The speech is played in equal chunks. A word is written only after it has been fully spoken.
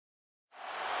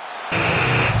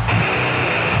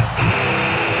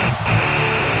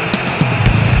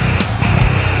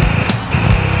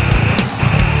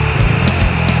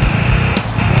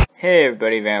Hey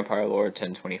everybody, Vampire Lord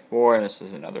 1024, and this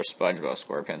is another SpongeBob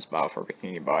SquarePants Bow for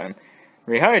Bikini Bottom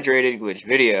Rehydrated glitch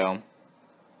video.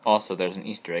 Also, there's an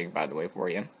Easter egg, by the way, for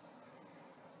you.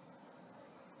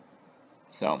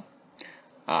 So,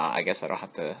 I guess I don't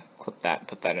have to clip that and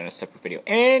put that in a separate video.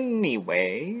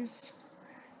 Anyways,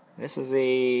 this is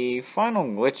a final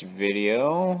glitch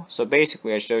video. So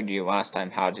basically, I showed you last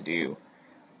time how to do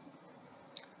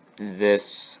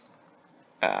this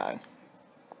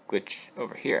glitch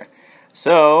over here.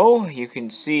 So you can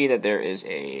see that there is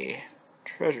a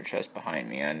treasure chest behind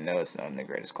me. I know it's not in the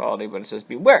greatest quality, but it says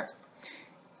beware.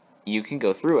 You can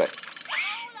go through it,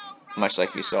 much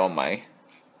like you saw my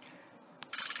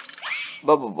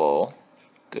bubble bowl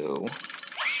go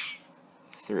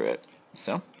through it.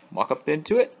 So walk up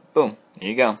into it, boom, there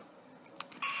you go.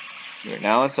 You are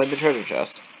now inside the treasure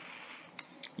chest.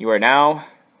 You are now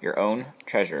your own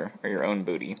treasure, or your own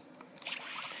booty.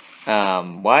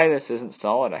 Why this isn't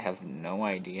solid, I have no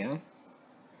idea.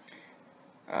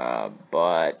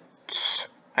 But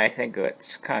I think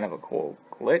it's kind of a cool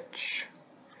glitch.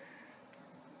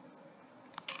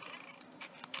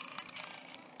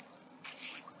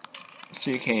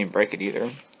 So you can't even break it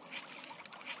either.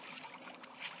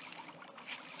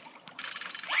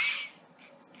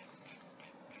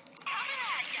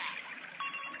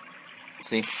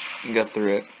 See, you can go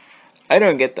through it. I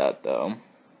don't get that though.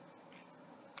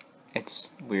 It's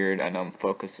weird. I know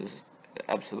focus is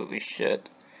absolutely shit.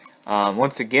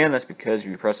 Once again, that's because if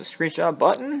you press the screenshot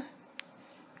button,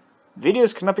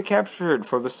 videos cannot be captured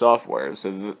for the software.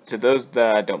 So to those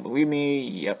that don't believe me,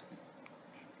 yep.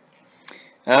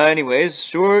 Anyways,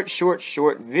 short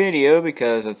video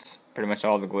because that's pretty much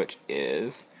all the glitch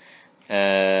is.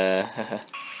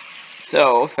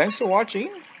 So thanks for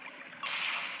watching.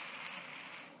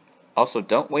 Also,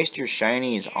 don't waste your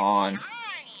shinies on.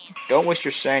 Don't waste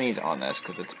your shinies on this,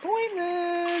 because it's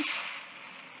pointless.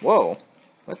 Whoa.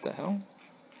 What the hell?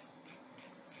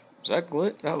 Was that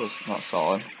glitch? That was not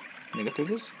solid. Can you get through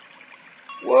this?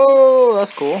 Whoa,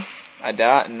 that's cool. I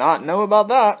did not know about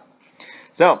that.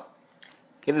 So,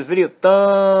 give this video a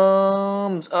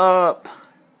thumbs up.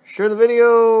 Share the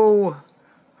video.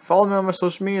 Follow me on my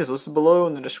social medias listed below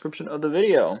in the description of the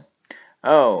video.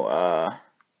 Oh,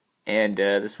 and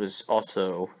this was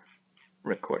also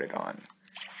recorded on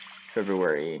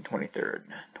February 23rd,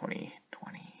 2020.